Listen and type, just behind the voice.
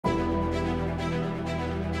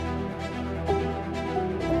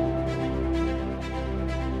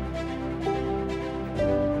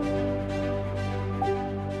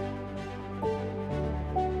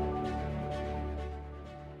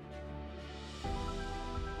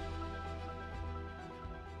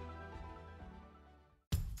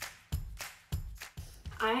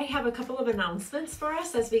I have a couple of announcements for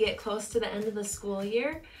us as we get close to the end of the school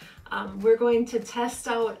year. We're going to test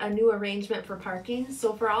out a new arrangement for parking.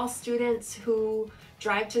 So for all students who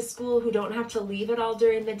drive to school who don't have to leave it all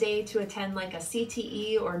during the day to attend like a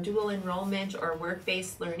CTE or dual enrollment or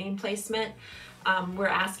work-based learning placement, we're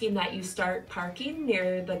asking that you start parking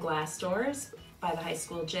near the glass doors by the high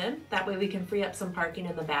school gym. That way we can free up some parking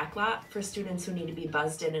in the back lot for students who need to be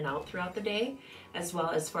buzzed in and out throughout the day, as well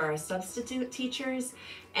as for our substitute teachers,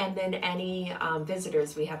 and then any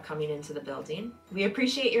visitors we have coming into the building. We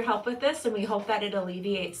appreciate your help with this, and we hope that it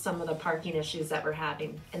alleviates some of the parking issues that we're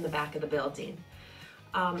having in the back of the building.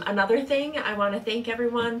 Another thing, I want to thank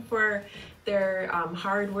everyone for their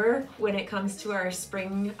hard work when it comes to our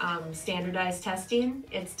spring standardized testing.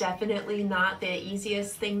 It's definitely not the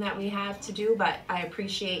easiest thing that we have to do, but I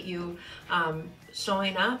appreciate you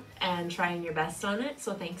showing up and trying your best on it,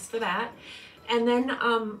 so thanks for that. And then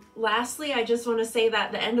lastly, I just want to say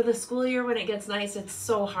that the end of the school year, when it gets nice, it's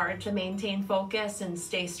so hard to maintain focus and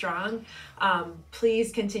stay strong.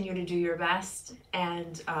 Please continue to do your best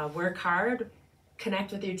and work hard.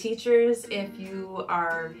 Connect with your teachers if you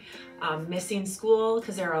are missing school,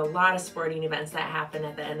 because there are a lot of sporting events that happen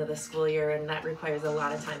at the end of the school year, and that requires a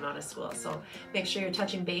lot of time out of school. So make sure you're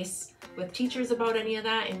touching base with teachers about any of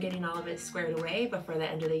that and getting all of it squared away before the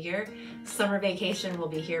end of the year. Summer vacation will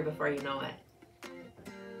be here before you know it.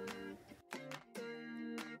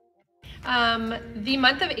 The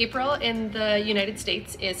month of April in the United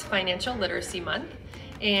States is Financial Literacy Month.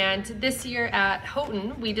 And this year at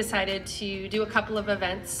Houghton, we decided to do a couple of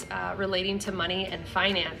events relating to money and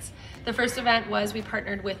finance. The first event was we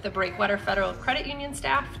partnered with the Breakwater Federal Credit Union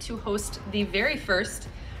staff to host the very first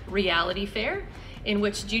reality fair, in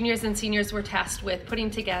which juniors and seniors were tasked with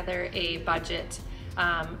putting together a budget.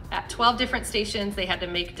 At 12 different stations, they had to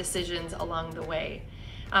make decisions along the way.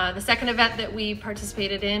 The second event that we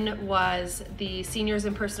participated in was the seniors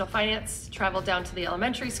in personal finance traveled down to the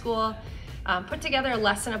elementary school, put together a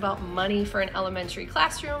lesson about money for an elementary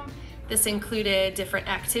classroom. This included different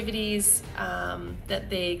activities that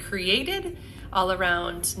they created all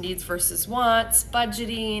around needs versus wants,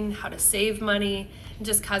 budgeting, how to save money, and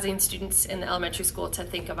just causing students in the elementary school to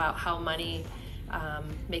think about how money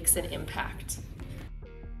makes an impact.